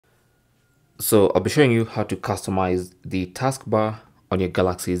So I'll be showing you how to customize the taskbar on your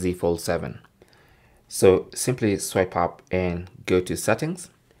Galaxy Z Fold 7. So simply swipe up and go to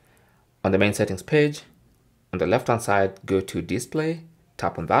settings. On the main settings page, on the left hand side, go to display,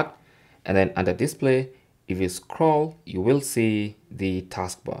 tap on that. And then under display, if you scroll, you will see the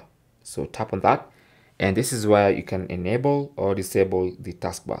taskbar. So tap on that. And this is where you can enable or disable the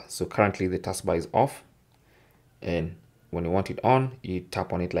taskbar. So currently the taskbar is off. And when you want it on, you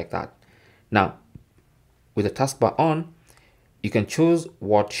tap on it like that. Now, with the taskbar on, you can choose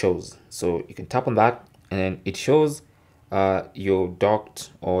what shows. So you can tap on that and then it shows your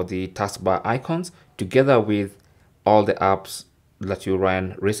docked or the taskbar icons together with all the apps that you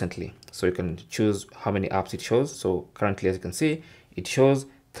ran recently. So you can choose how many apps it shows. So currently, as you can see, it shows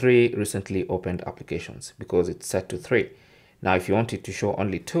 3 recently opened applications because it's set to 3. Now, if you want it to show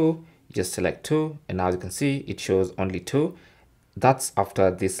only 2, you just select 2. And now as you can see, it shows only 2. That's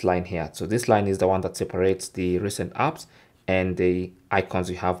after this line here. So this line is the one that separates the recent apps and the icons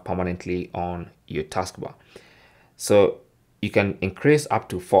you have permanently on your taskbar. So you can increase up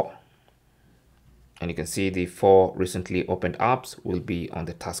to 4. And you can see the 4 recently opened apps will be on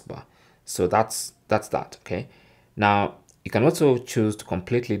the taskbar. So that's that, okay? Now, you can also choose to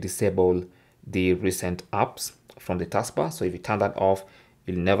completely disable the recent apps from the taskbar. So if you turn that off,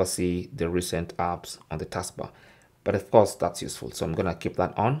 you'll never see the recent apps on the taskbar. But of course, that's useful. So I'm going to keep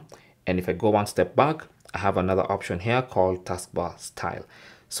that on. And if I go one step back, I have another option here called Taskbar Style.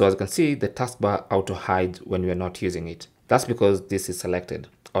 So as you can see, the taskbar auto hides when we're not using it. That's because this is selected,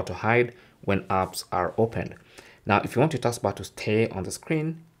 auto hide when apps are opened. Now, if you want your taskbar to stay on the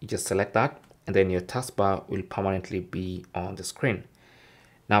screen, you just select that and then your taskbar will permanently be on the screen.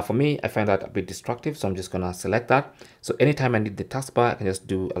 Now for me, I find that a bit distractive, so I'm just gonna select that. So anytime I need the taskbar, I can just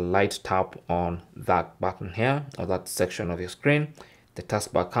do a light tap on that button here or that section of your screen. The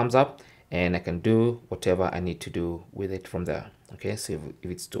taskbar comes up and I can do whatever I need to do with it from there. Okay, so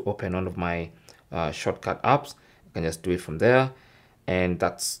if it's to open one of my shortcut apps, I can just do it from there, and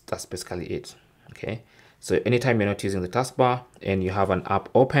that's basically it. Okay, so anytime you're not using the taskbar and you have an app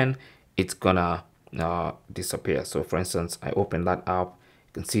open, it's gonna disappear. So for instance, I open that app.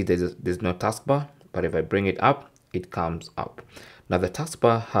 You can see there's no taskbar, but if I bring it up, it comes up. Now the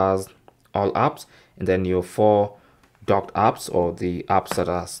taskbar has all apps and then your 4 docked apps or the apps that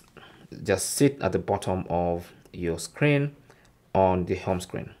are just sit at the bottom of your screen on the home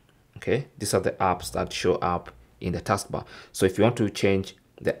screen. Okay, these are the apps that show up in the taskbar. So if you want to change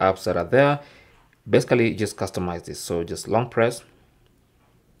the apps that are there, basically just customize this. So just long press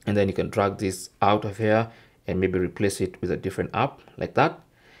and then you can drag this out of here and maybe replace it with a different app like that.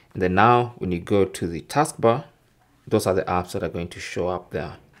 And then now when you go to the taskbar, those are the apps that are going to show up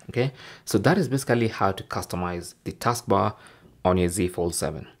there. Okay, so that is basically how to customize the taskbar on your Z Fold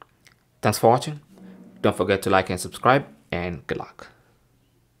 7. Thanks for watching. Don't forget to like and subscribe, and good luck.